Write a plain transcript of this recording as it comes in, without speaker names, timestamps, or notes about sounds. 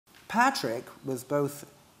Patrick was both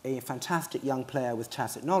a fantastic young player with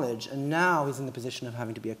tacit knowledge, and now he's in the position of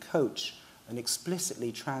having to be a coach and explicitly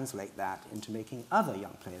translate that into making other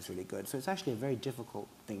young players really good. So it's actually a very difficult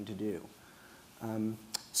thing to do.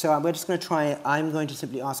 So we're just going to try, I'm going to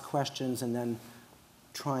simply ask questions and then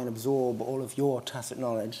try and absorb all of your tacit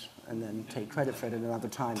knowledge and then take credit for it at another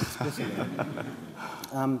time explicitly.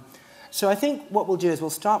 So I think what we'll do is we'll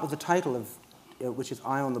start with the title of, which is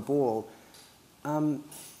Eye on the Ball.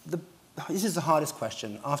 This is the hardest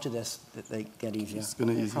question. After this, they get easier. It's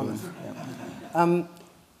going to easier. Yeah.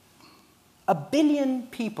 1 billion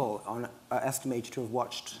people are estimated to have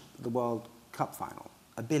watched the World Cup final.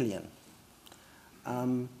 1 billion.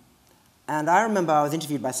 And I remember I was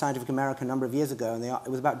interviewed by Scientific American a number of years ago, and it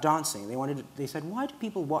was about dancing. They said, why do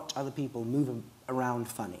people watch other people move around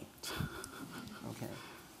funny? Okay.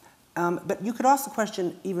 But you could ask the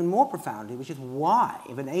question even more profoundly, which is why,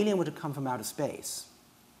 if an alien were to come from outer space,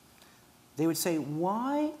 they would say,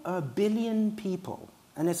 why are 1 billion people,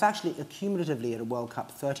 and it's actually accumulatively at a World Cup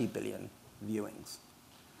 30 billion viewings,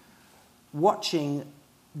 watching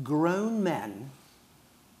grown men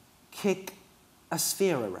kick a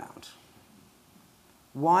sphere around?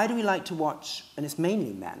 Why do we like to watch, and it's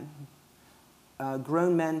mainly men,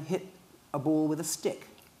 grown men hit a ball with a stick?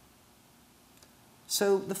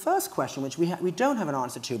 So the first question, which we don't have an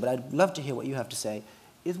answer to, but I'd love to hear what you have to say,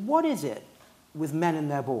 is what is it with men and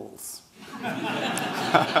their balls?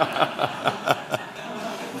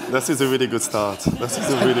 This is a really good start. This is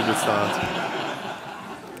a really good start.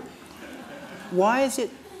 Why is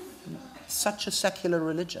it such a secular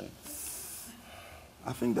religion?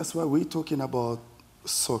 I think that's why we're talking about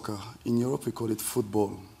soccer. In Europe, we call it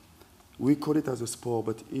football. We call it as a sport,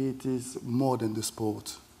 but it is more than the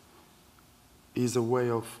sport. It's a way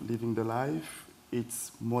of living the life.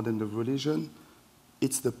 It's more than the religion.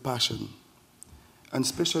 It's the passion. And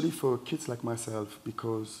especially for kids like myself,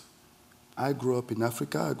 because I grew up in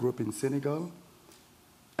Africa, I grew up in Senegal,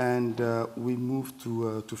 and we moved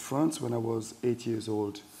to France when I was 8 years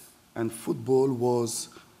old. And football was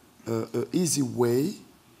an easy way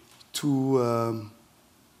to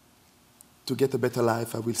get a better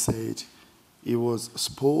life, I will say it. It was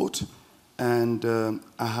sport, and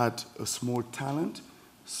I had a small talent.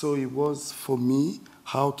 So it was, for me,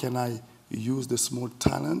 how can I use the small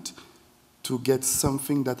talent to get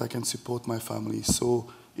something that I can support my family? So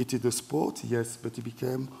it is a sport, yes, but it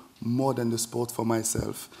became more than the sport for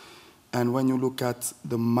myself. And when you look at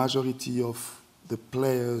the majority of the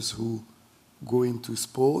players who go into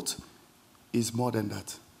sport, is more than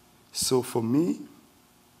that. So for me,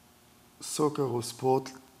 soccer or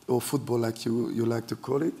sport, or football like you like to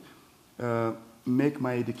call it, make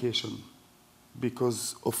my education.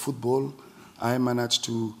 Because of football, I managed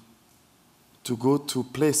to go to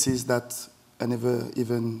places that I never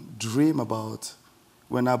even dream about.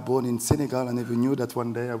 When I was born in Senegal, I never knew that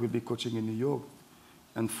one day I will be coaching in New York.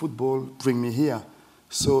 And football bring me here.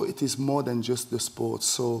 So it is more than just the sport.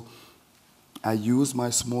 So I use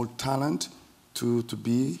my small talent to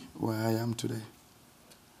be where I am today.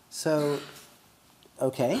 So,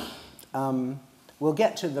 okay. We'll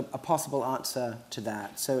get to a possible answer to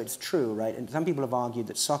that. So it's true, right? And some people have argued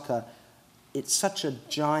that soccer, it's such a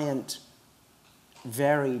giant,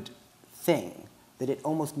 varied thing that it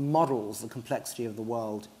almost models the complexity of the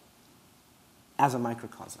world as a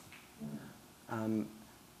microcosm.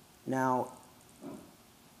 Now,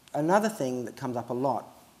 another thing that comes up a lot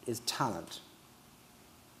is talent.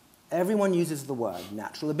 Everyone uses the word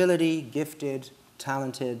natural ability, gifted,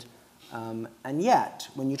 talented, and yet,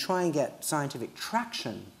 when you try and get scientific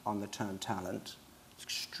traction on the term talent, it's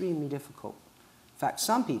extremely difficult. In fact,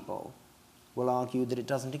 some people will argue that it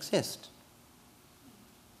doesn't exist.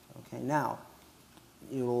 Okay, now,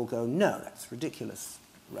 you'll all go, no, that's ridiculous,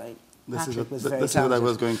 right? This is what I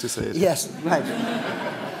was going to say. Yes, right.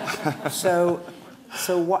 So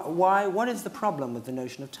what is the problem with the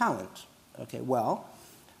notion of talent? Okay, well,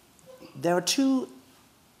 there are two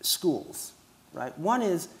schools, right? One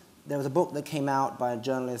is, there was a book that came out by a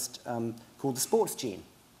journalist called The Sports Gene.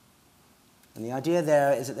 And the idea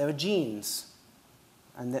there is that there are genes,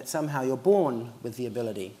 and that somehow you're born with the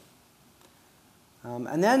ability.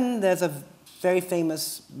 And then there's a very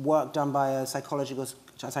famous work done by a psychologist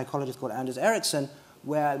called Anders Ericsson,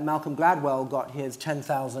 where Malcolm Gladwell got his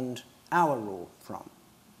 10,000-hour rule from.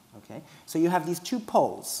 Okay? So you have these two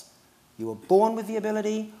poles. You were born with the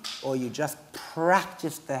ability, or you just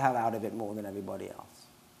practiced the hell out of it more than everybody else.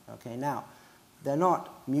 Okay? Now, they're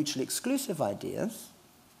not mutually exclusive ideas,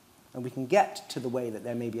 and we can get to the way that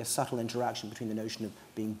there may be a subtle interaction between the notion of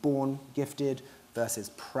being born gifted versus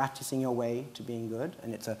practicing your way to being good,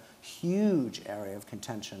 and it's a huge area of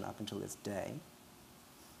contention up until this day.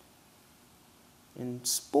 In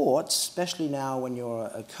sports, especially now when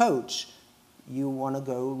you're a coach, you want to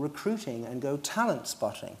go recruiting and go talent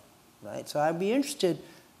spotting, right? So I'd be interested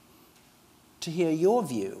to hear your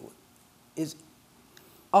view.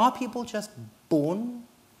 Are people just born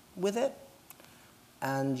with it,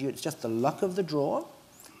 and it's just the luck of the draw,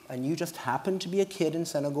 and you just happen to be a kid in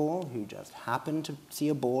Senegal who just happened to see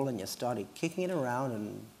a ball and you started kicking it around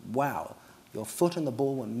and wow, your foot and the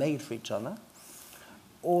ball were made for each other?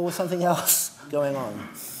 Or was something else going on?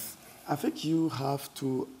 I think you have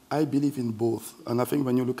to, I believe in both. And I think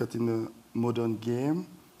when you look at in the modern game,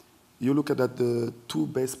 you look at the two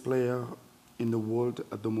best players in the world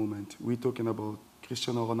at the moment. We're talking about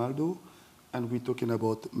Cristiano Ronaldo and we're talking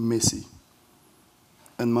about Messi.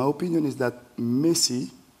 And my opinion is that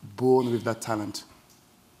Messi born with that talent,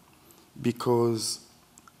 because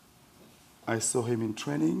I saw him in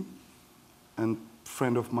training, and a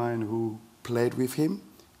friend of mine who played with him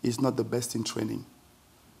is not the best in training.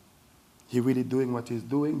 He really doing what he's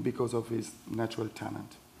doing because of his natural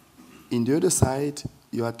talent. In the other side,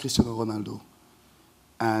 you had Cristiano Ronaldo,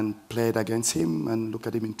 and played against him, and look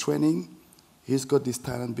at him in training. He's got this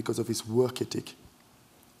talent because of his work ethic.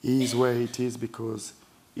 He's where it is because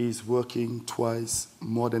he's working twice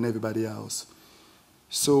more than everybody else.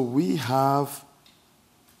 So we have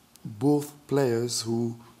both players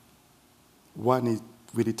who, one is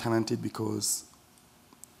really talented because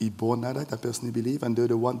he born at that, I personally believe, and the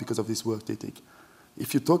other one because of his work ethic.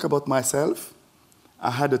 If you talk about myself,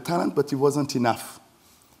 I had a talent, but it wasn't enough.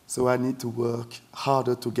 So I need to work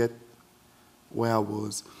harder to get where I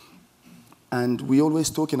was. And we're always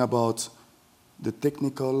talking about the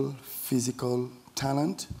technical, physical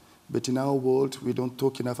talent, but in our world, we don't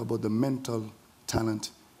talk enough about the mental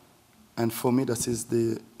talent. And for me, that is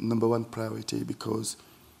the #1 priority, because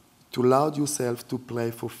to allow yourself to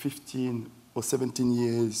play for 15 or 17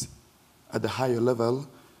 years at the higher level,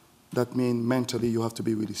 that means mentally you have to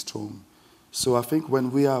be really strong. So I think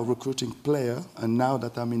when we are recruiting players, and now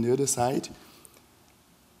that I'm in the other side,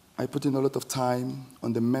 I put in a lot of time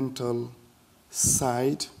on the mental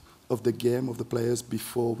side of the game of the players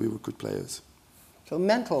before we recruit players. So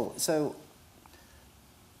mental,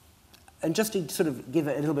 and just to sort of give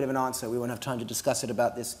a little bit of an answer, we won't have time to discuss it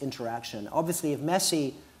about this interaction. Obviously, if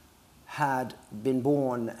Messi had been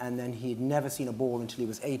born and then he'd never seen a ball until he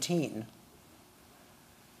was 18,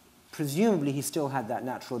 presumably he still had that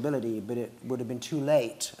natural ability, but it would have been too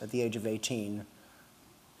late at the age of 18.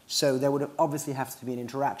 So there would obviously have to be an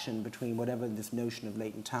interaction between whatever this notion of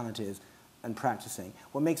latent talent is and practicing.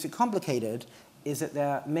 What makes it complicated is that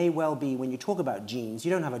there may well be, when you talk about genes, you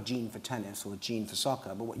don't have a gene for tennis or a gene for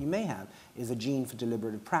soccer, but what you may have is a gene for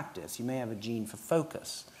deliberative practice. You may have a gene for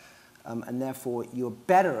focus, and therefore you're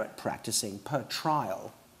better at practicing per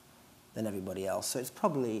trial than everybody else. So it's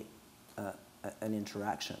probably an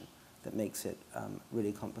interaction that makes it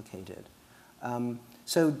really complicated.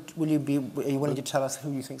 So are you willing to tell us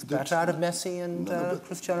who you think is better out of Messi and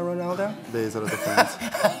Cristiano Ronaldo? There is a lot of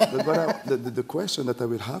things. But the question that I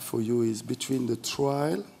will have for you is between the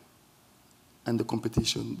trial and the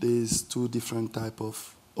competition. There's two different types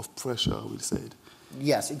of pressure, I will say it.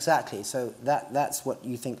 Yes, exactly. So that's what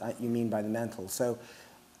you think you mean by the mental. So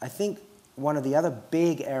I think one of the other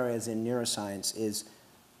big areas in neuroscience is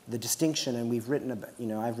the distinction, and we've written about,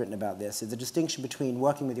 I've written about this, is the distinction between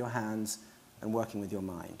working with your hands and working with your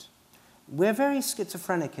mind. We're very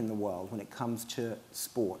schizophrenic in the world when it comes to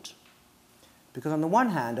sport. Because on the one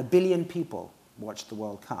hand, 1 billion people watch the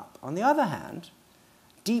World Cup. On the other hand,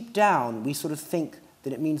 deep down, we sort of think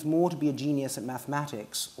that it means more to be a genius at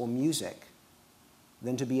mathematics or music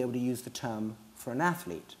than to be able to use the term for an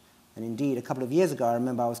athlete. And indeed, a couple of years ago, I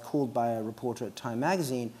remember I was called by a reporter at Time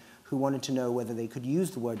magazine who wanted to know whether they could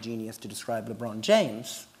use the word genius to describe LeBron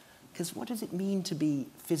James. Because what does it mean to be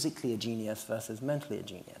physically a genius versus mentally a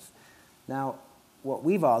genius? Now, what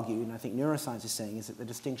we've argued, and I think neuroscience is saying, is that the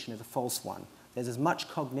distinction is a false one. There's as much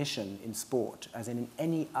cognition in sport as in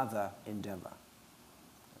any other endeavor.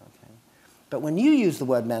 Okay? But when you use the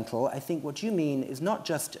word mental, I think what you mean is not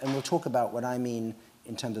just, and we'll talk about what I mean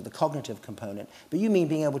in terms of the cognitive component, but you mean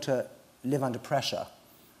being able to live under pressure,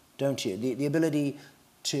 don't you? The ability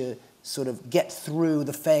to sort of get through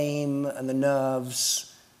the fame and the nerves.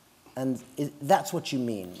 And that's what you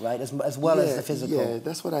mean, right? As well as the physical. Yeah,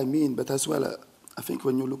 that's what I mean. But as well, I think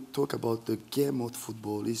when you talk about the game of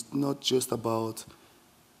football, it's not just about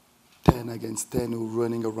 10 against 10 or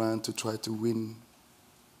running around to try to win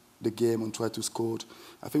the game and try to score.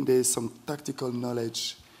 I think there is some tactical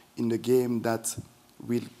knowledge in the game that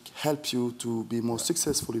will help you to be more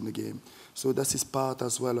successful in the game. So that is part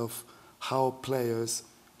as well of how players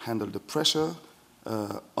handle the pressure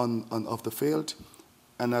on off the field,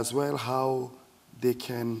 and as well how they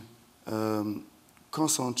can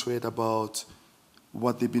concentrate about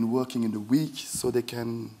what they've been working in the week, so they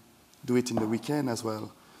can do it in the weekend as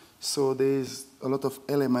well. So there's a lot of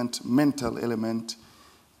mental element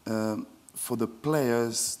for the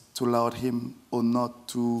players to allow him or not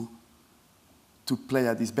to play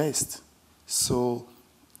at his best. So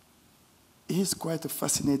it's quite a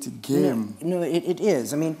fascinating game. No, it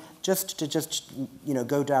is. I mean, just to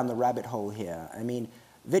go down the rabbit hole here. I mean,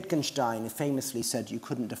 Wittgenstein famously said you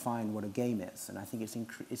couldn't define what a game is, and I think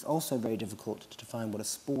it's also very difficult to define what a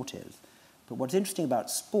sport is. But what's interesting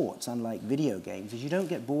about sports, unlike video games, is you don't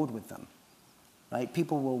get bored with them, right?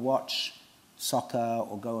 People will watch soccer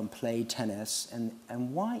or go and play tennis,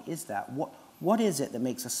 and why is that? What is it that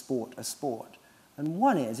makes a sport a sport? And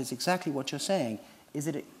one is, it's exactly what you're saying, is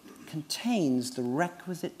that it contains the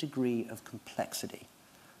requisite degree of complexity.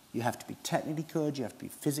 You have to be technically good, you have to be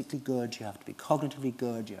physically good, you have to be cognitively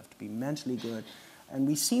good, you have to be mentally good. And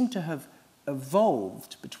we seem to have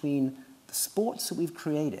evolved between the sports that we've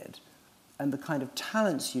created and the kind of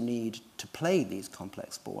talents you need to play these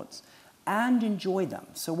complex sports and enjoy them.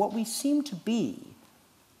 So what we seem to be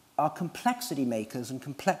are complexity makers and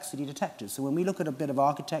complexity detectives. So when we look at a bit of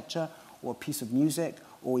architecture or a piece of music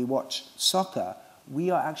or we watch soccer,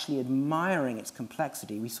 we are actually admiring its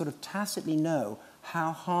complexity. We sort of tacitly know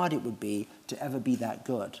how hard it would be to ever be that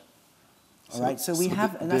good. All right, so we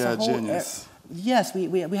have, and that's a whole yes,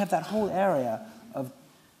 we have that whole area of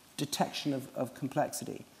detection of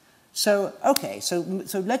complexity. So okay, so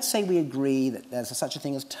let's say we agree that there's such a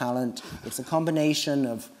thing as talent. It's a combination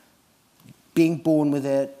of being born with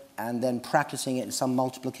it and then practicing it in some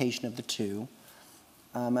multiplication of the two.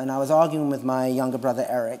 And I was arguing with my younger brother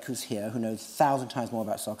Eric, who's here, who knows 1,000 times more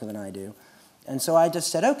about soccer than I do. And so I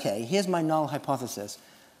just said, okay, here's my null hypothesis.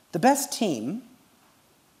 The best team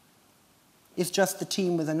is just the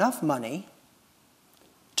team with enough money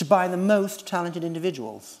to buy the most talented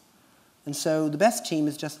individuals. And so the best team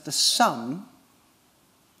is just the sum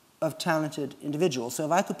of talented individuals. So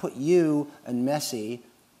if I could put you and Messi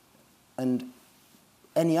and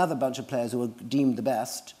any other bunch of players who are deemed the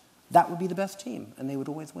best, that would be the best team, and they would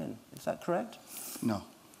always win. Is that correct? No.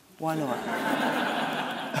 Why not?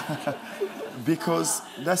 Because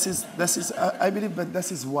I believe that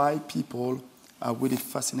this is why people are really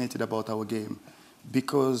fascinated about our game.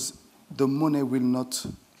 Because the money will not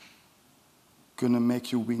gonna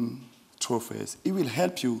make you win trophies. It will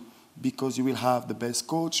help you because you will have the best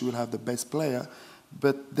coach, you will have the best player,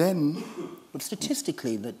 but then... But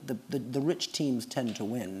statistically, the rich teams tend to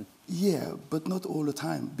win. Yeah, but not all the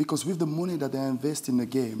time. Because with the money that they invest in the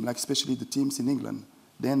game, like especially the teams in England,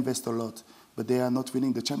 they invest a lot, but they are not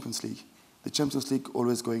winning the Champions League. The Champions League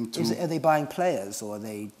always going to... Are they buying players, or are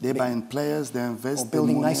they... They're buying players, they invest or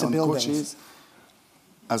building money nicer on buildings. Coaches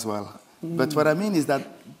as well. But what I mean is that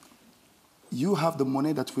you have the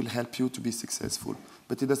money that will help you to be successful,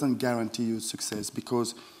 but it doesn't guarantee you success,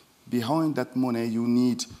 because behind that money you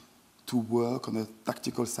need to work on the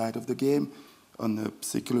tactical side of the game, on the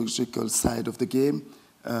psychological side of the game.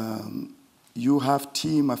 You have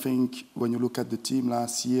team, I think, when you look at the team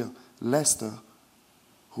last year, Leicester,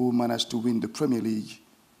 who managed to win the Premier League,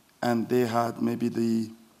 and they had maybe the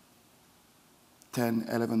 10,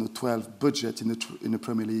 11 or 12 budget in the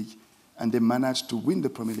Premier League, and they managed to win the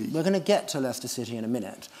Premier League. We're going to get to Leicester City in a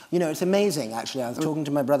minute. You know, it's amazing, actually. I was talking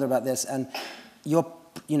to my brother about this, and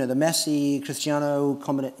the Messi, Cristiano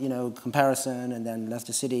comparison, and then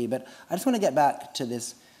Leicester City. But I just want to get back to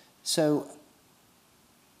this. So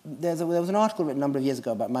there was an article written a number of years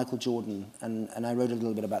ago about Michael Jordan, and I wrote a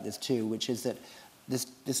little bit about this too, which is that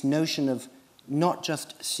this notion of not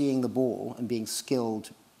just seeing the ball and being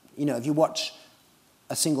skilled. You know, if you watch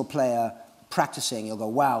a single player practicing, you'll go,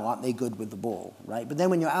 wow, aren't they good with the ball, right? But then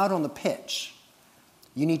when you're out on the pitch,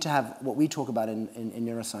 you need to have what we talk about in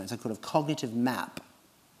neuroscience, a kind of cognitive map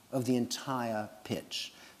of the entire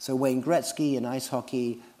pitch. So Wayne Gretzky in ice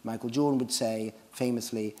hockey, Michael Jordan would say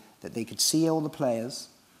famously that they could see all the players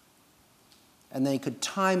and they could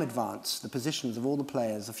time advance the positions of all the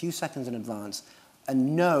players a few seconds in advance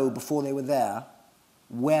and know before they were there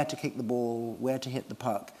where to kick the ball, where to hit the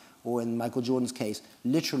puck, or in Michael Jordan's case,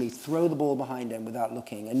 literally throw the ball behind him without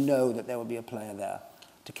looking and know that there will be a player there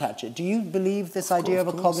to catch it. Do you believe this idea of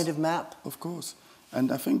a cognitive map? Of course.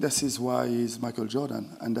 And I think this is why he's Michael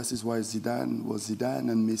Jordan, and this is why Zidane was Zidane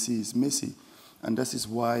and Messi is Messi. And this is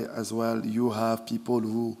why, as well, you have people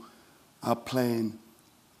who are playing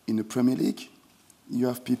in the Premier League. you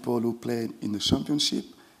have people who play in the championship,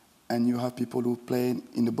 and you have people who play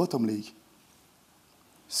in the bottom league.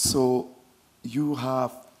 So you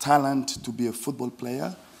have talent to be a football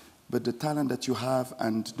player, but the talent that you have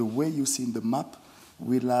and the way you see in the map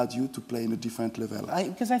will allow you to play in a different level.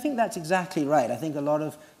 Because I think that's exactly right. I think a lot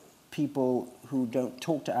of people who don't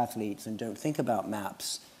talk to athletes and don't think about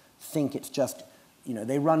maps think it's just, you know,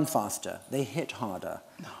 they run faster, they hit harder,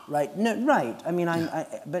 right? No, right. I mean,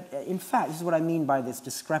 but in fact, this is what I mean by this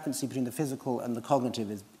discrepancy between the physical and the cognitive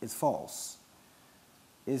is false.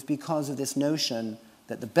 Is because of this notion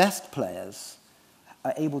that the best players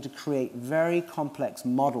are able to create very complex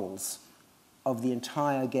models of the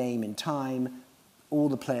entire game in time, all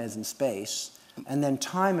the players in space, and then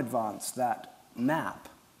time advance that map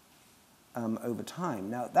over time.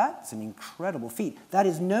 Now, that's an incredible feat. That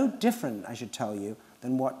is no different, I should tell you,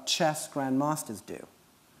 than what chess grandmasters do.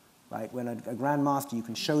 Right? When a grandmaster, you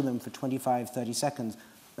can show them for 25, 30 seconds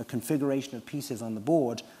a configuration of pieces on the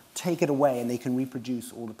board, take it away, and they can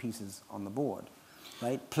reproduce all the pieces on the board.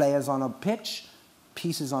 Right? Players on a pitch,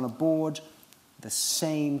 pieces on a board, the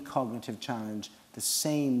same cognitive challenge, the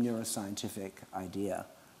same neuroscientific idea.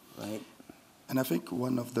 Right? And I think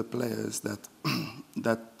one of the players that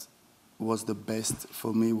that was the best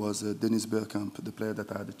for me was Dennis Bergkamp, the player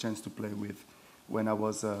that I had the chance to play with when I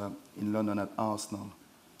was in London at Arsenal,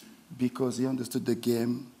 because he understood the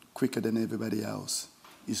game quicker than everybody else.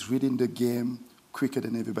 He's reading the game quicker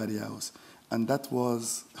than everybody else. And that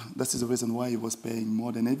is the reason why he was playing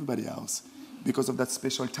more than everybody else, because of that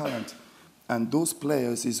special talent. And those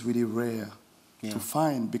players is really rare to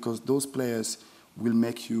find, because those players will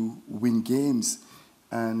make you win games.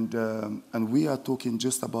 And we are talking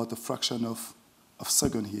just about a fraction of a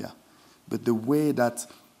second here. But the way that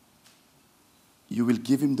you will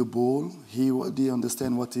give him the ball, he already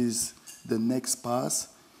understand what is the next pass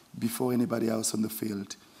before anybody else on the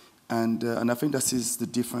field. And I think that is the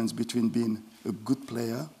difference between being a good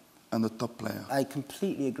player and a top player. I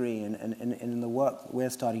completely agree, and in the work we're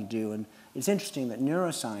starting to do. And it's interesting that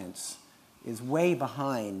neuroscience is way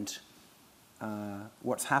behind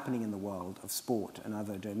what's happening in the world of sport and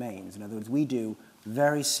other domains. In other words, we do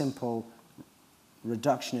very simple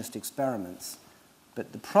reductionist experiments,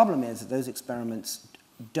 but the problem is that those experiments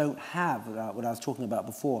don't have what I was talking about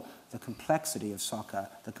before, the complexity of soccer,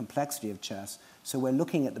 the complexity of chess. So we're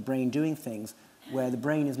looking at the brain doing things where the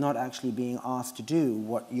brain is not actually being asked to do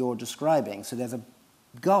what you're describing. So there's a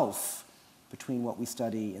gulf between what we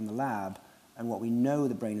study in the lab and what we know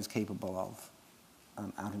the brain is capable of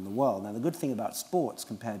out in the world. Now, the good thing about sports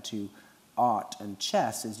compared to art and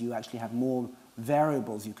chess is you actually have more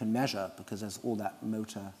variables you can measure because there's all that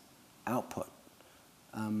motor output.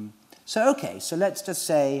 So let's just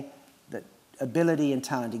say that ability and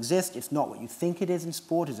talent exist. It's not what you think it is in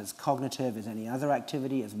sport. It's as cognitive as any other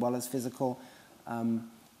activity, as well as physical.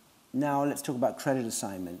 Now let's talk about credit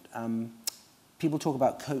assignment. People talk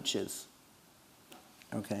about coaches,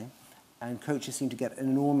 okay? And coaches seem to get an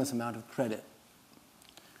enormous amount of credit.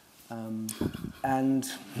 And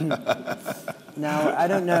now, I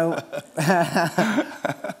don't know.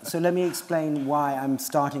 So let me explain why I'm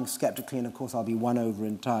starting skeptically, and of course I'll be won over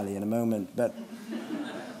entirely in a moment. But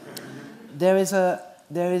there is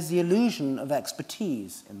the illusion of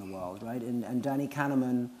expertise in the world, right? And Danny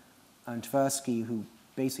Kahneman and Tversky, who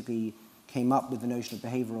basically came up with the notion of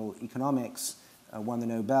behavioral economics, won the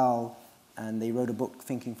Nobel, and they wrote a book,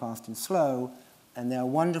 Thinking Fast and Slow. And there are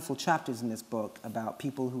wonderful chapters in this book about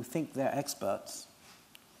people who think they're experts,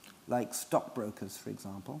 like stockbrokers, for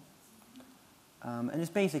example. And it's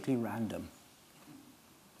basically random,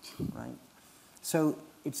 right? So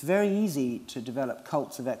it's very easy to develop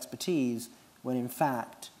cults of expertise when, in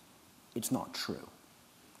fact, it's not true.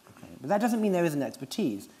 Okay? But that doesn't mean there isn't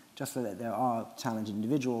expertise, just so that there are talented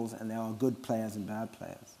individuals and there are good players and bad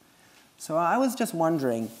players. So I was just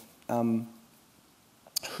wondering,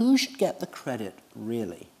 who should get the credit,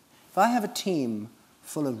 really? If I have a team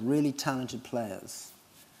full of really talented players,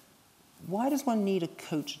 why does one need a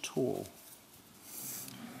coach at all?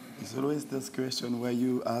 It's always this question where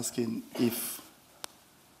you asking if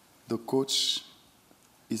the coach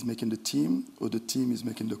is making the team or the team is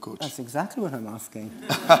making the coach. That's exactly what I'm asking.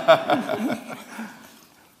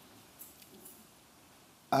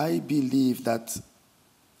 I believe that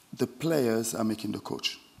the players are making the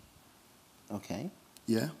coach. Okay.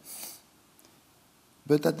 Yeah.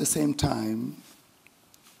 But at the same time,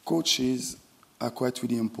 coaches are quite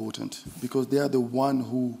really important because they are the one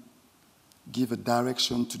who give a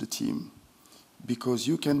direction to the team. Because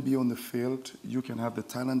you can be on the field, you can have the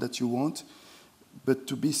talent that you want, but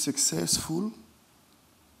to be successful,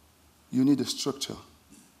 you need a structure.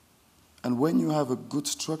 And when you have a good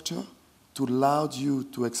structure to allow you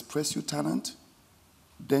to express your talent,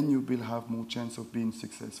 then you will have more chance of being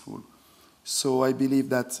successful. So I believe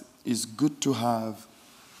that it's good to have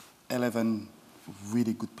 11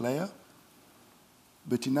 really good players,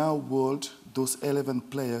 but in our world, those 11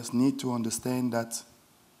 players need to understand that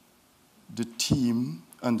the team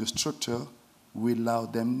and the structure will allow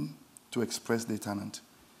them to express their talent.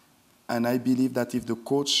 And I believe that if the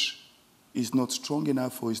coach is not strong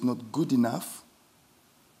enough or is not good enough,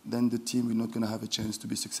 then the team will not going to have a chance to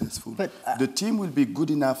be successful. But, the team will be good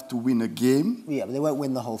enough to win a game. Yeah, but they won't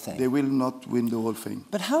win the whole thing. They will not win the whole thing.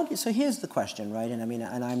 But so here's the question, right? And I mean,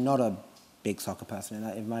 and I'm not a big soccer person,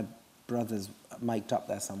 and if my brother's mic'd up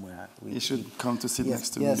there somewhere. He should come to sit next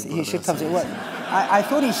to me. Yes, he should come to well, I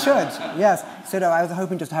thought he should, yes. So no, I was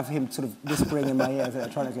hoping just to have him sort of whispering in my ear,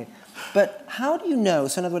 trying to say. But how do you know,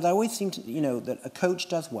 so in other words, I always seem to, that a coach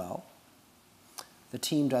does well, the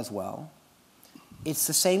team does well, it's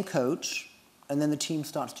the same coach, and then the team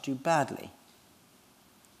starts to do badly,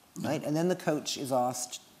 right? And then the coach is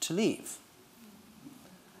asked to leave.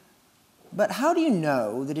 But how do you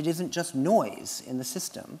know that it isn't just noise in the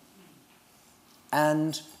system,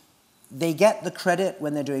 and they get the credit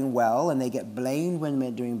when they're doing well, and they get blamed when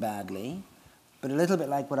they're doing badly, but a little bit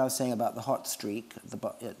like what I was saying about the hot streak, the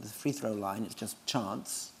free throw line, it's just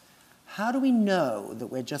chance. How do we know that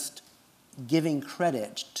we're just giving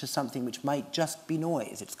credit to something which might just be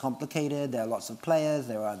noise? It's complicated, there are lots of players,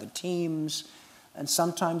 there are other teams, and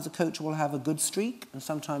sometimes the coach will have a good streak, and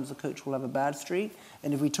sometimes the coach will have a bad streak,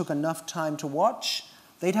 and if we took enough time to watch,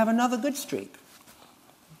 they'd have another good streak.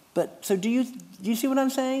 But, so do you see what I'm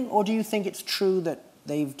saying? Or do you think it's true that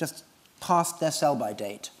they've just passed their sell-by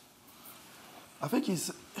date?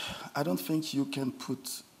 I don't think you can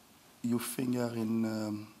put your finger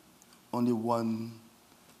in only one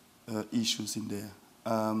issues in there.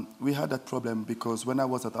 We had that problem because when I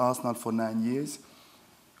was at Arsenal for 9 years,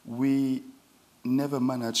 we never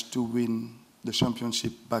managed to win the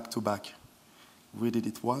championship back-to-back. We did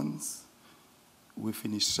it once, we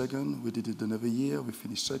finished second, we did it another year, we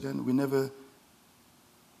finished second. We never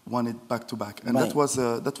won it back-to-back. And right.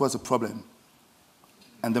 that was a problem.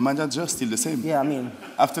 And the manager is still the same. Yeah, I mean,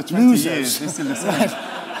 after 20 years, they're still the same.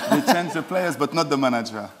 They change the players, but not the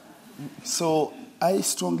manager. So I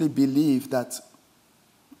strongly believe that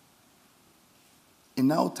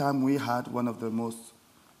in our time, we had one of the most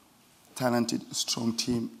talented, strong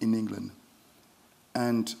team in England.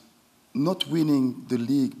 And not winning the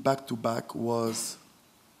league back-to-back was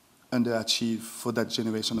underachieved for that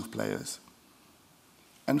generation of players.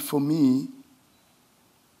 And for me,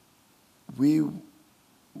 we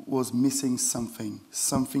was missing something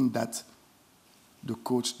that the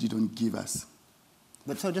coach didn't give us.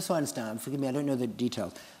 But so just so I understand, forgive me, I don't know the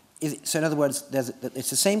details. So in other words, it's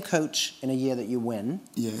the same coach in a year that you win.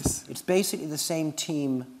 Yes. It's basically the same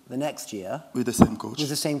team the next year. With the same coach. With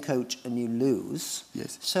the same coach and you lose.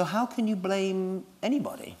 Yes. So how can you blame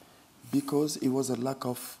anybody? Because it was a lack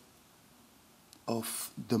of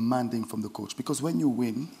demanding from the coach. Because when you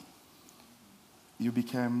win, you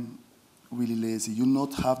become really lazy. You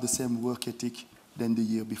not have the same work ethic than the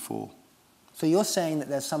year before. So you're saying that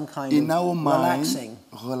there's some kind in of our mind,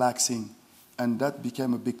 relaxing. And that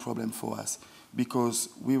became a big problem for us because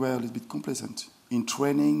we were a little bit complacent. In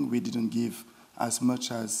training, we didn't give as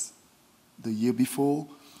much as the year before.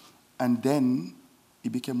 And then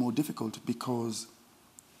it became more difficult because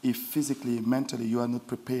if physically, mentally, you are not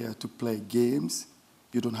prepared to play games,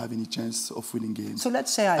 you don't have any chance of winning games. So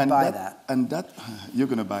let's say I buy that. And that, you're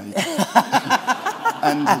going to buy it.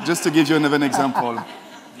 And just to give you another example,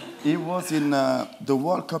 it was in the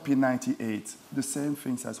World Cup in '98, the same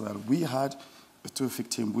things as well. We had a terrific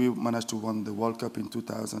team. We managed to win the World Cup in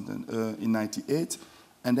 98,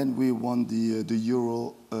 and then we won the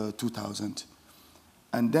Euro 2000.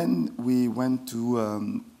 And then we went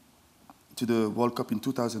to the World Cup in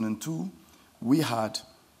 2002. We had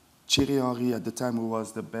Thierry Henry at the time, who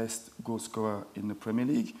was the best goal scorer in the Premier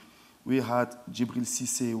League. We had Djibril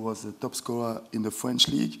Cissé, who was the top scorer in the French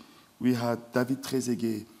League. We had David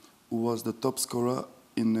Trezeguet, who was the top scorer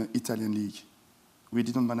in the Italian league. We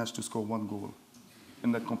didn't manage to score one goal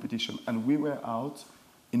in that competition. And we were out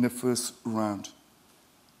in the first round.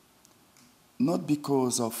 Not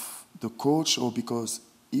because of the coach or because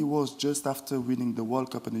it was just after winning the World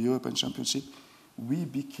Cup and the European Championship, we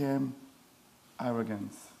became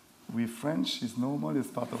arrogant. We French, is normal, it's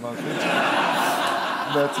part of our culture.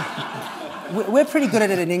 But we're pretty good at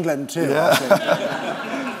it in England too. Yeah.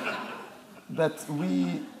 But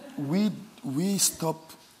we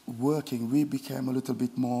stopped working. We became a little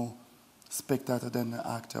bit more spectator than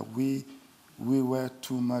actor. We we were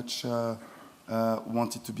too much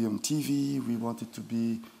wanted to be on TV, we wanted to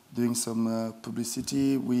be doing some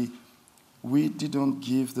publicity. We didn't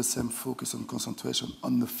give the same focus and concentration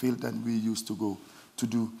on the field that we used to go to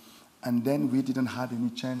do. And then we didn't have any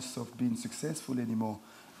chance of being successful anymore.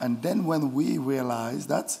 And then when we realized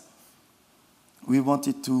that we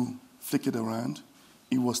wanted to flick it around,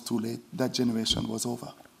 it was too late. That generation was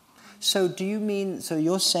over. So do you mean, so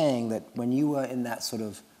you're saying that when you were in that sort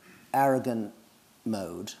of arrogant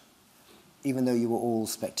mode, even though you were all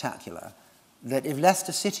spectacular, that if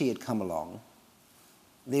Leicester City had come along,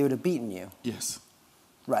 they would have beaten you? Yes.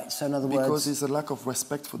 Right, so in other words... Because there's a lack of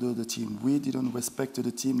respect for the other team. We didn't respect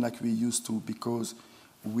the team like we used to because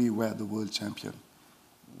we were the world champion.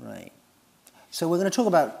 Right. So we're going to talk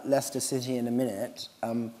about Leicester City in a minute,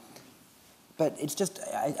 but it's just,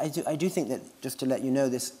 I do think that, just to let you know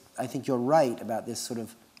this, I think you're right about this sort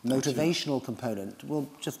of motivational component. Well,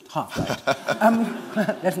 just half right.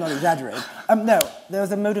 Let's not exaggerate. No,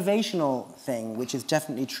 there's a motivational thing, which is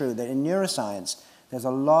definitely true, that in neuroscience, there's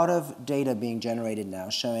a lot of data being generated now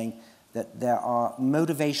showing that there are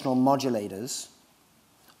motivational modulators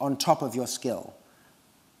on top of your skill.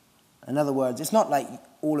 In other words, it's not like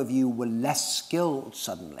all of you were less skilled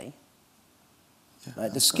suddenly. Yeah,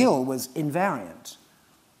 right? The skill was invariant.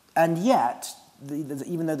 And yet,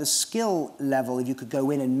 even though the skill level, if you could go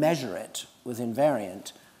in and measure it, was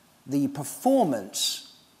invariant, the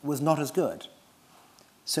performance was not as good.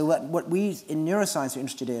 So what we in neuroscience are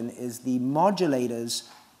interested in is the modulators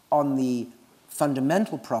on the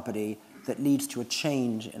fundamental property that leads to a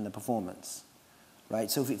change in the performance. Right?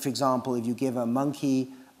 So for example, if you give a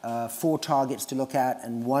monkey 4 targets to look at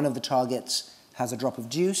and one of the targets has a drop of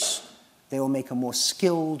juice, they will make a more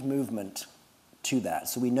skilled movement to that.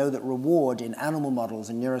 So we know that reward in animal models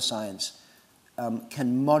in neuroscience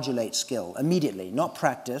can modulate skill immediately, not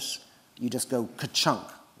practice. You just go ka-chunk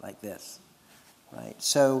like this, right?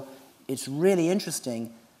 So it's really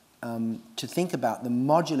interesting to think about the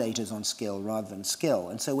modulators on skill rather than skill.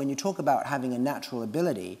 And so when you talk about having a natural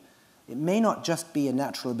ability, it may not just be a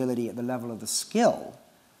natural ability at the level of the skill,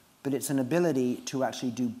 but it's an ability to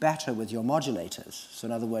actually do better with your modulators. So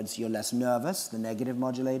in other words, you're less nervous, the negative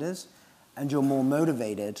modulators, and you're more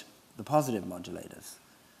motivated, the positive modulators.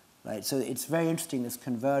 Right? So it's very interesting, this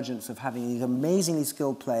convergence of having these amazingly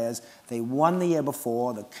skilled players. They won the year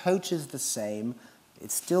before, the coach is the same,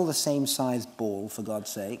 it's still the same sized ball, for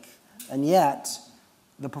God's sake, and yet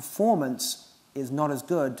the performance is not as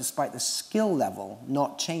good despite the skill level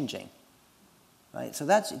not changing. Right? So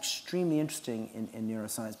that's extremely interesting in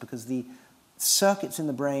neuroscience because the circuits in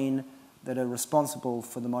the brain that are responsible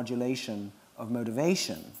for the modulation of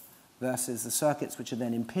motivation versus the circuits which are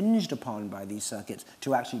then impinged upon by these circuits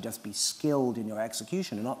to actually just be skilled in your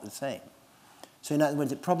execution are not the same. So in other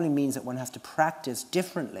words, it probably means that one has to practice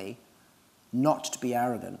differently not to be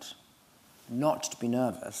arrogant, not to be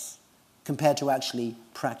nervous, compared to actually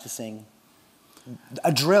practicing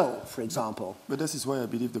a drill, for example. But this is why I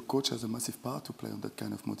believe the coach has a massive part to play on that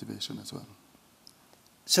kind of motivation as well.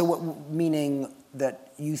 So what, meaning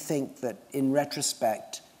that you think that in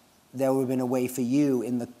retrospect there would have been a way for you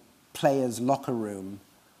in the players' locker room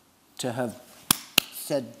to have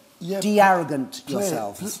said, de-arrogant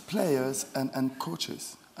yourselves? Players and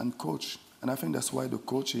coaches and coach. And I think that's why the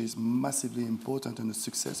coach is massively important in the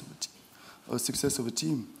success of a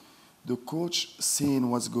team. The coach, seeing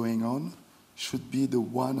what's going on, should be the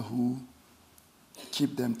one who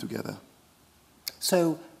keep them together.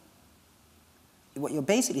 So what you're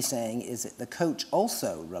basically saying is that the coach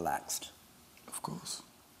also relaxed. Of course.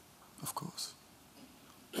 Of course.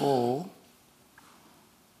 Or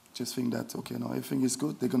just think that, okay, no, everything is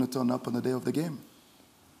good. They're going to turn up on the day of the game.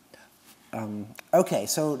 Okay,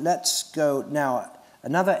 so let's go now.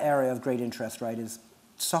 Another area of great interest, right, is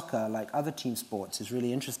soccer, like other team sports, is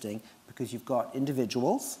really interesting because you've got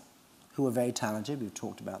individuals who are very talented. We've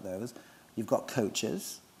talked about those. You've got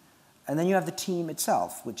coaches. And then you have the team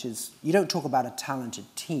itself, which is, you don't talk about a talented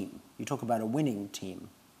team. You talk about a winning team,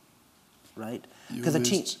 right?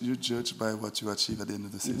 Because you judge by what you achieve at the end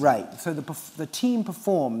of the season. Right. So the team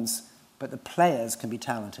performs, but the players can be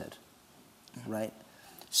talented, right?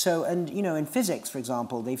 So, and you know, in physics, for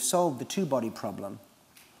example, they've solved the 2-body problem.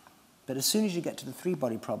 But as soon as you get to the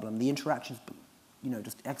 3-body problem, the interactions, you know,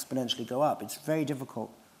 just exponentially go up. It's very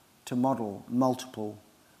difficult to model multiple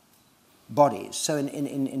bodies. So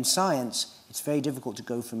in science, it's very difficult to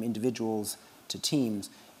go from individuals to teams.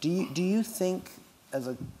 Do you think, as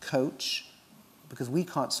a coach, because we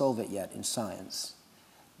can't solve it yet in science,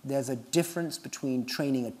 there's a difference between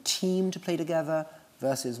training a team to play together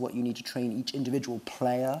versus what you need to train each individual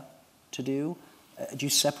player to do? Do you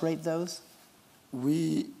separate those?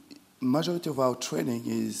 majority of our training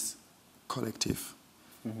is collective.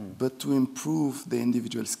 But to improve the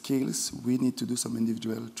individual skills, we need to do some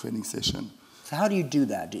individual training session. So how do you do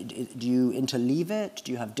that? Do you interleave it?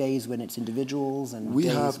 Do you have days when it's individuals and We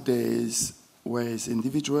days? have days where it's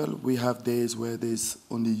individual. We have days where there's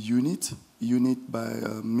only unit. Unit by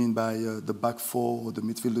the back four or the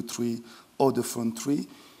midfielder three or the front three.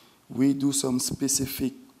 We do some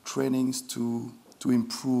specific trainings to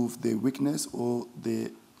improve their weakness or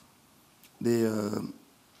their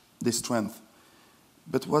strength.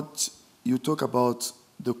 But what you talk about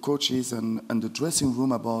the coaches and the dressing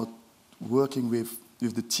room about working with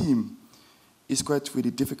the team is quite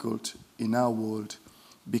really difficult in our world,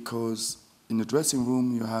 because in the dressing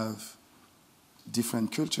room you have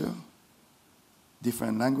different culture,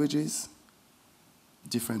 different languages,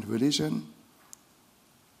 different religion.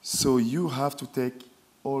 So you have to take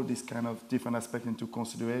all these kind of different aspects into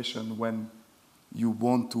consideration when you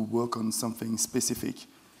want to work on something specific.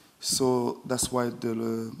 So that's why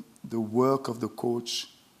the work of the coach,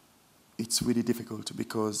 it's really difficult,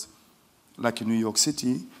 because like in New York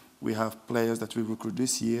City, we have players that we recruit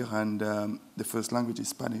this year, and the first language is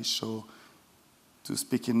Spanish. So to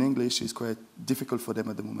speak in English is quite difficult for them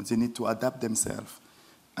at the moment. They need to adapt themselves,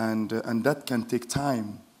 and that can take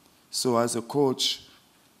time. So as a coach,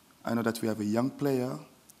 I know that we have a young player.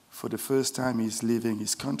 For the first time, he's leaving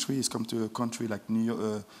his country. He's come to a country like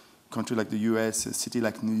country like the US, a city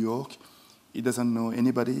like New York. He doesn't know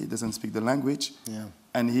anybody. He doesn't speak the language,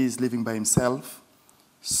 and he's living by himself.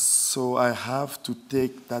 So I have to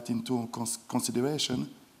take that into consideration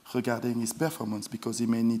regarding his performance, because he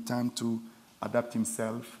may need time to adapt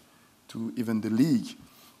himself to even the league.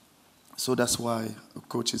 So that's why a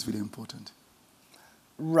coach is really important.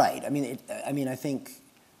 Right. I mean, I think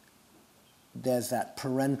there's that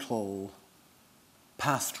parental,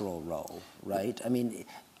 pastoral role, right? I mean,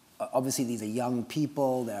 obviously these are young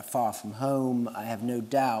people. They're far from home. I have no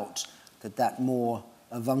doubt that more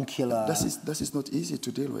avuncular... That is not easy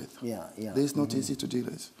to deal with. Yeah. This is not easy to deal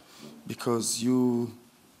with, because you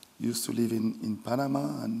used to live in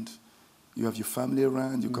Panama, and you have your family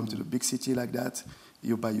around. You come to the big city like that.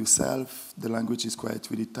 You're by yourself. The language is quite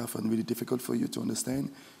really tough and really difficult for you to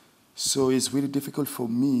understand. So it's really difficult for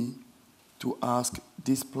me to ask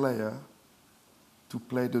this player to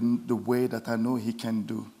play the way that I know he can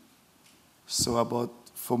do. So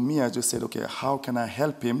for me, I just said, okay, how can I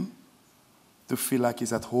help him to feel like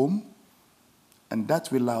he's at home? And that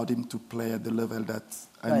will allow him to play at the level that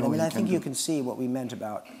I know he can do. I think you can see what we meant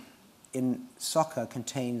about soccer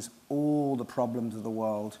contains all the problems of the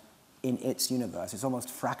world in its universe. It's almost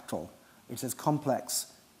fractal. It's as complex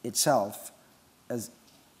itself as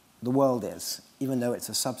the world is, even though it's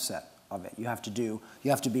a subset of it. You have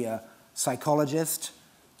to be a psychologist,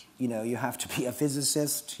 you have to be a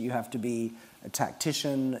physicist, you have to be a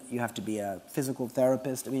tactician, you have to be a physical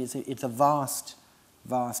therapist. I mean, it's a vast,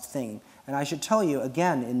 vast thing. And I should tell you,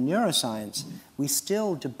 again, in neuroscience, we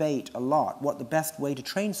still debate a lot what the best way to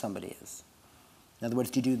train somebody is. In other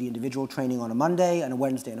words, do you do the individual training on a Monday and a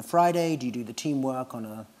Wednesday and a Friday? Do you do the teamwork on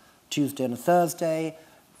a Tuesday and a Thursday?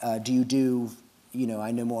 Do you do,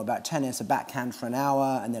 I know more about tennis, a backhand for an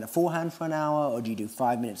hour and then a forehand for an hour? Or do you do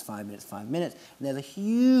 5 minutes, 5 minutes, 5 minutes? And there's a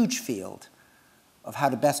huge field of how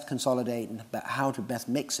to best consolidate and how to best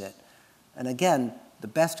mix it. And again, the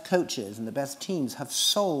best coaches and the best teams have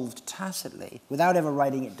solved tacitly, without ever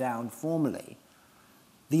writing it down formally,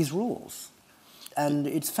 these rules. And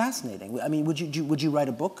it's fascinating. I mean, would you write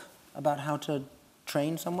a book about how to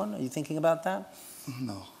train someone? Are you thinking about that?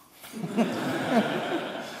 No.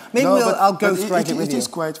 Maybe I'll go straight it with you. It is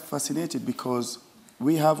quite fascinating, because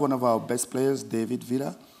we have one of our best players, David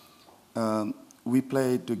Vieira. We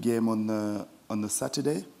played the game on the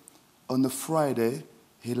Saturday. On the Friday,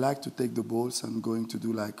 he liked to take the balls and going to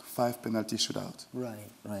do like 5 penalty shootouts.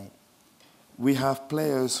 Right. We have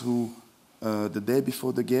players who, the day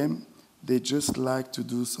before the game, they just like to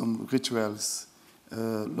do some rituals,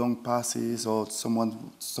 long passes, or some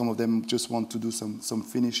of them just want to do some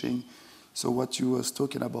finishing. So what you were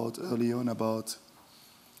talking about early on about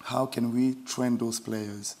how can we train those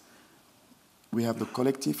players? We have the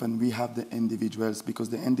collective and we have the individuals, because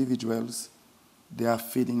the individuals, they are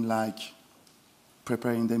feeling like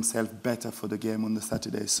preparing themselves better for the game on the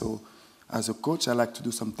Saturday. So as a coach, I like to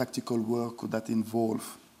do some tactical work that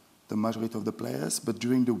involve the majority of the players, but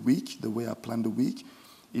during the week, the way I plan the week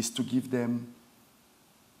is to give them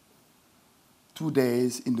 2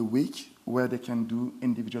 days in the week where they can do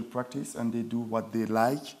individual practice and they do what they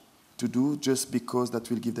like to do, just because that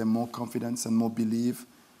will give them more confidence and more belief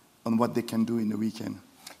on what they can do in the weekend.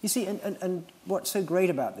 You see, and what's so great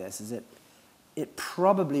about this is that it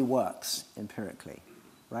probably works empirically,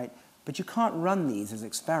 right? But you can't run these as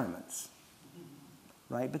experiments,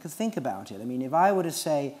 right? Because think about it. I mean, if I were to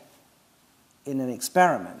say in an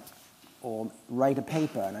experiment or write a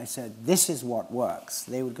paper and I said, this is what works,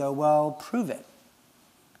 they would go, well, prove it.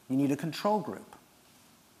 You need a control group,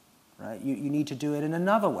 right? You need to do it in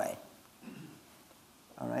another way.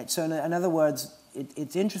 All right? So in other words,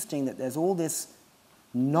 it's interesting that there's all this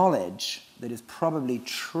knowledge that is probably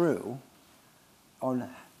true on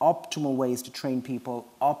optimal ways to train people,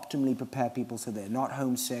 optimally prepare people so they're not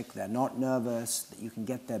homesick, they're not nervous, that you can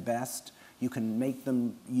get their best, you can make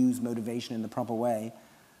them use motivation in the proper way.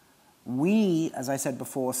 We, as I said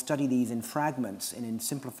before, study these in fragments and in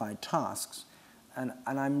simplified tasks. And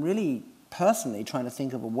I'm really personally trying to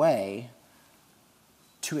think of a way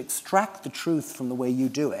to extract the truth from the way you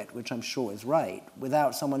do it, which I'm sure is right,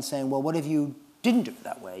 without someone saying, well, what if you didn't do it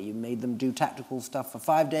that way? You made them do tactical stuff for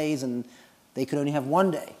 5 days and they could only have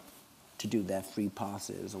 1 day to do their free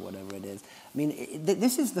passes or whatever it is. I mean,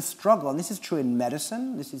 this is the struggle, and this is true in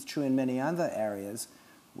medicine, this is true in many other areas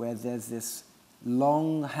where there's this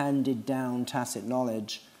long-handed down tacit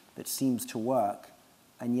knowledge that seems to work,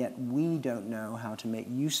 and yet we don't know how to make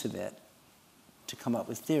use of it to come up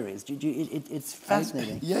with theories. It's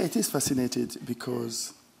fascinating. Yeah, it is fascinating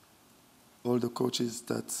because all the coaches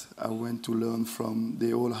that I went to learn from,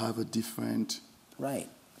 they all have a different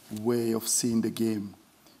way of seeing the game.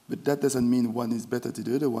 But that doesn't mean one is better than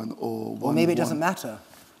the other one, or maybe it doesn't matter,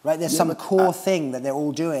 right? There's some core thing that they're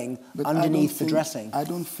all doing underneath the dressing. I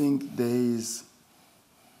don't think there is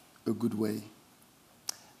a good way.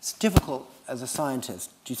 It's difficult as a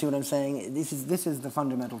scientist. Do you see what I'm saying? This is the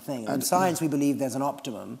fundamental thing. In science, we believe there's an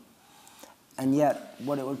optimum, and yet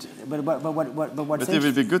what it would. But it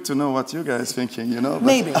would be good to know what you guys thinking, you know.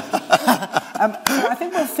 Maybe. So I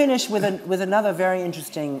think we'll finish with another very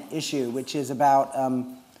interesting issue, which is about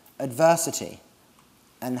adversity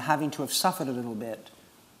and having to have suffered a little bit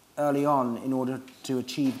early on in order to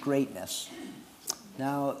achieve greatness.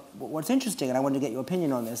 Now, what's interesting, and I wanted to get your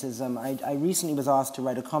opinion on this, is I recently was asked to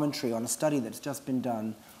write a commentary on a study that's just been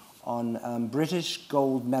done on British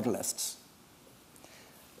gold medalists.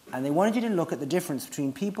 And they wanted you to look at the difference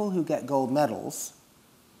between people who get gold medals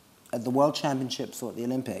at the World Championships or at the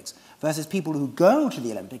Olympics versus people who go to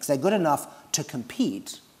the Olympics. They're good enough to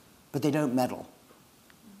compete, but they don't medal.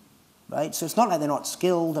 Right? So it's not like they're not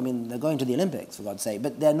skilled. I mean, they're going to the Olympics, for God's sake,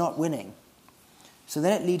 but they're not winning. So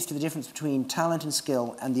then it leads to the difference between talent and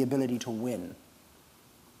skill and the ability to win.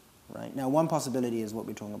 Right? Now, one possibility is what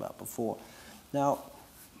we were talking about before. Now,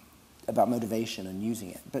 about motivation and using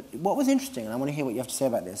it. But what was interesting, and I want to hear what you have to say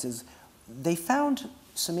about this, is they found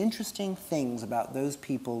some interesting things about those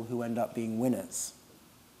people who end up being winners.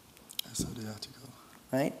 I saw the article.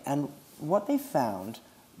 Right? And what they found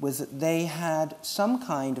was that they had some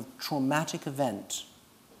kind of traumatic event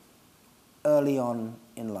early on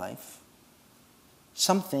in life.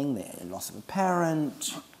 Something, the loss of a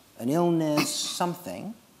parent, an illness,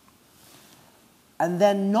 something. And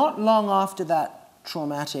then not long after that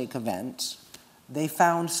traumatic event, they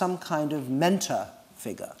found some kind of mentor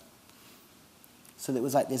figure. So it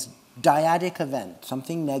was like this dyadic event,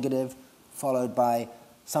 something negative followed by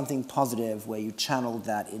something positive where you channeled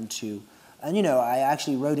that into... And, you know, I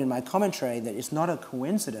actually wrote in my commentary that it's not a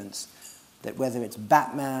coincidence that whether it's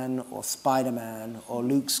Batman or Spider-Man or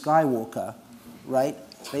Luke Skywalker, right,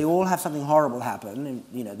 they all have something horrible happen, and,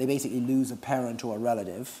 you know, they basically lose a parent or a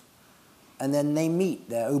relative, and then they meet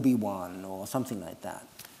their Obi-Wan or something like that.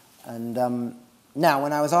 And now,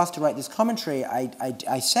 when I was asked to write this commentary,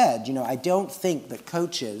 I said, you know, I don't think that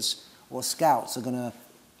coaches or scouts are going to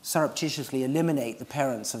surreptitiously eliminate the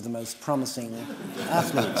parents of the most promising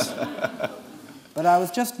athletes. But I was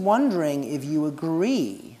just wondering if you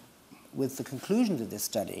agree with the conclusions of this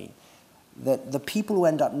study that the people who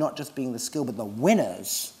end up not just being the skill but the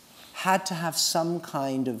winners had to have some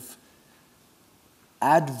kind of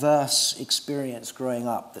adverse experience growing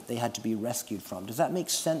up that they had to be rescued from. Does that make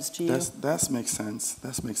sense to you? That makes sense.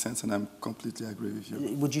 That makes sense, and I completely agree with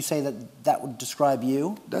you. Would you say that that would describe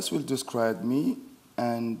you? That will describe me,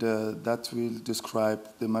 and that will describe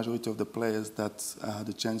the majority of the players that I had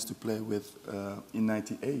a chance to play with in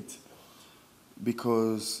 '98,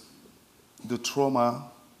 because the trauma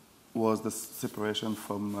was the separation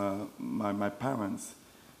from my parents.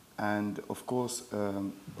 And of course,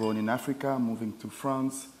 born in Africa, moving to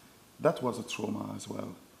France, that was a trauma as well.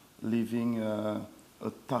 Living a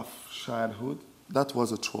tough childhood, that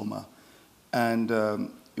was a trauma. And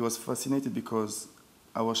it was fascinating because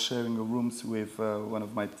I was sharing a room with one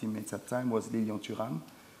of my teammates at the time, was Lilian Thuram,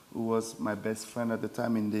 who was my best friend at the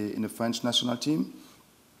time in the French national team.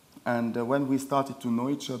 And when we started to know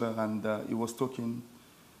each other, and he was talking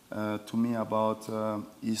to me about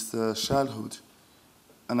his childhood,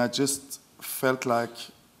 and I just felt like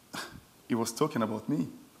he was talking about me,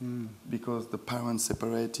 because the parents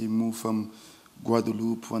separated. He moved from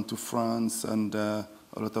Guadeloupe, went to France, and a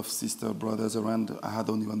lot of sister, brothers around. I had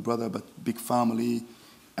only one brother, but big family,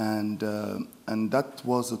 and that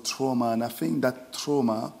was a trauma. And I think that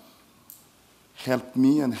trauma helped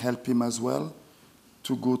me and helped him as well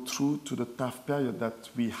to go through to the tough period that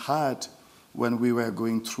we had when we were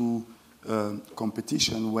going through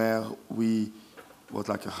competition, where we was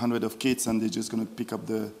like 100 of kids and they're just going to pick up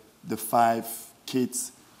the 5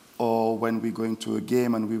 kids, or when we're going to a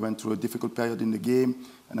game and we went through a difficult period in the game.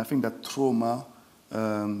 And I think that trauma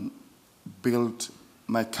built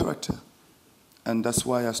my character. And that's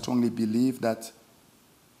why I strongly believe that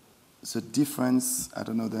the difference, I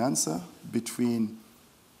don't know the answer, between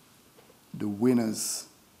the winners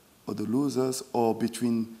or the losers, or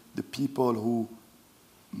between the people who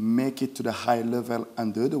make it to the high level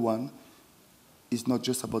and the other one, is not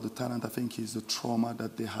just about the talent. I think it's the trauma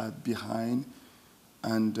that they had behind,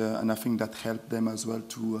 and I think that helped them as well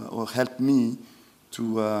to, or helped me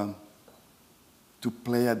to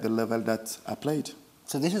play at the level that I played.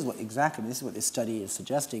 So this is what this study is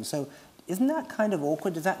suggesting. So isn't that kind of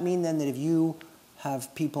awkward? Does that mean then that if you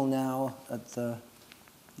have people now at the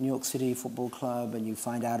New York City Football Club and you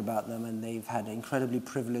find out about them and they've had incredibly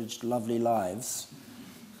privileged, lovely lives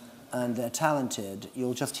and they're talented,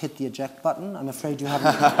 you'll just hit the eject button? I'm afraid you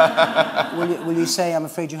haven't... will you say, I'm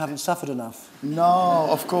afraid you haven't suffered enough? No,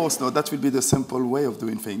 of course not. That would be the simple way of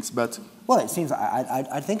doing things, but... Well, it seems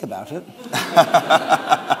I'd think about it.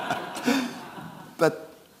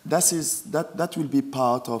 But that will be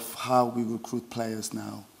part of how we recruit players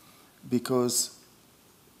now, because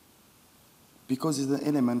it's an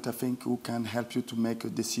element, I think, who can help you to make a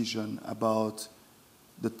decision about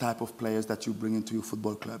the type of players that you bring into your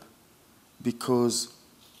football club. Because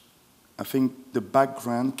I think the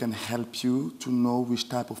background can help you to know which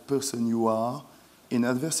type of person you are in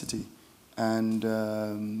adversity. And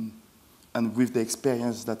with the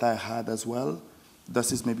experience that I had as well,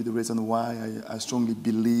 this is maybe the reason why I strongly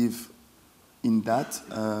believe in that.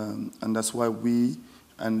 And that's why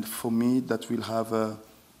and for me, that will have a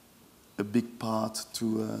big part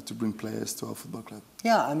to bring players to our football club.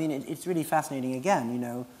 Yeah, I mean, it's really fascinating. Again, you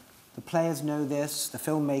know, the players know this, the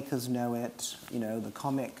filmmakers know it, you know, the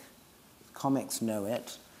comics know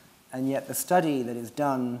it, and yet the study that is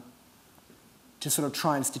done to sort of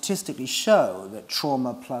try and statistically show that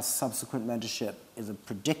trauma plus subsequent mentorship is a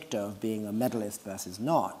predictor of being a medalist versus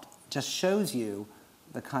not, just shows you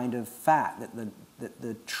the kind of fact that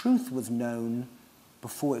the truth was known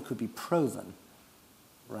before it could be proven.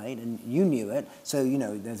 Right, and you knew it, so, you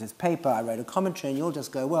know, there's this paper, I wrote a commentary, and you'll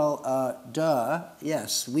just go, well, duh,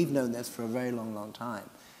 yes, we've known this for a very long, long time.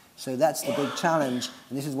 So that's the big challenge,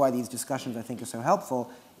 and this is why these discussions, I think, are so helpful,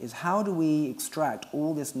 is how do we extract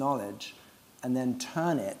all this knowledge and then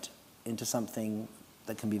turn it into something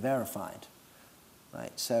that can be verified,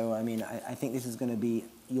 right? So, I mean, I think this is going to be,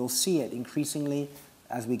 you'll see it increasingly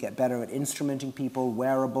as we get better at instrumenting people,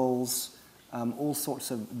 wearables, all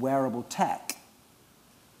sorts of wearable tech.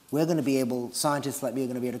 We're going to be able, scientists like me are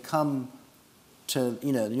going to be able to come to,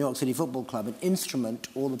 you know, the New York City Football Club and instrument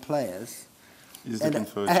all the players. He's looking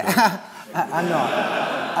for a job. I'm not.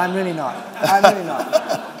 I'm really not. I'm really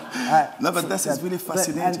not. No, but this is really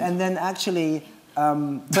fascinating. And then actually,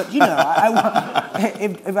 but you know,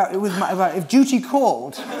 if duty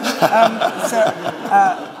called.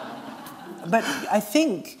 But I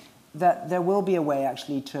think that there will be a way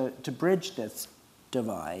actually to bridge this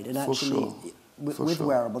divide and actually. For sure. With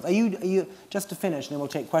wearables. Are you, just to finish, and then we'll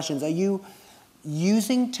take questions, are you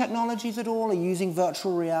using technologies at all? Are you using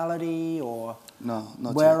virtual reality or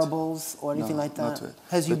wearables or anything like that? Not yet.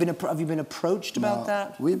 Have you been approached about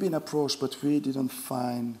that? We've been approached, but we didn't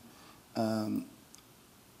find a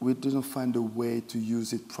way to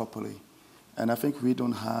use it properly. And I think we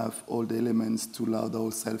don't have all the elements to allow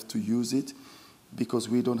ourselves to use it, because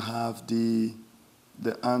we don't have the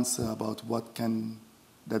answer about what can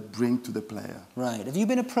that bring to the player. Right. Have you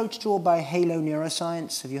been approached at all by Halo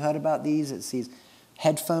Neuroscience? Have you heard about these? It's these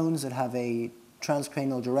headphones that have a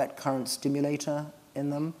transcranial direct current stimulator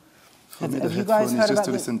in them. For me, the headphone is just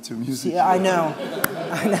to listen to music. Yeah, I know.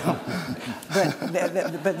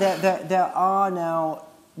 But there are now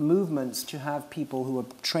movements to have people who are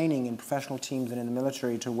training in professional teams and in the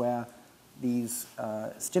military to wear these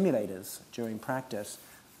stimulators during practice.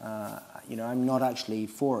 You know, I'm not actually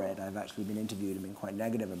for it. I've actually been interviewed and been quite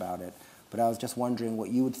negative about it. But I was just wondering what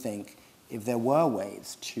you would think if there were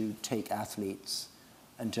ways to take athletes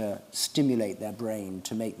and to stimulate their brain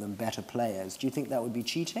to make them better players, do you think that would be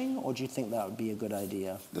cheating, or do you think that would be a good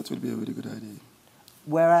idea? That would be a really good idea.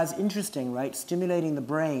 Whereas, interesting, right, stimulating the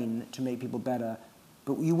brain to make people better,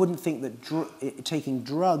 but you wouldn't think that taking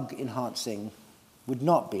drug-enhancing would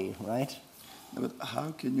not be, right? No, but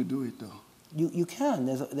how can you do it, though? You can.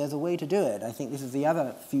 There's a way to do it. I think this is the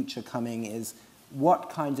other future coming, is what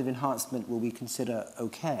kinds of enhancement will we consider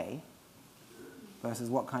okay versus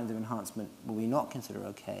what kinds of enhancement will we not consider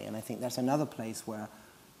okay. And I think that's another place where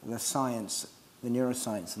the science, the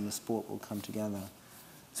neuroscience and the sport will come together.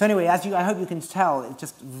 So anyway, I hope you can tell, it's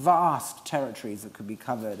just vast territories that could be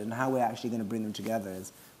covered, and how we're actually going to bring them together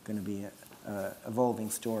is going to be an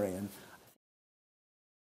evolving story. And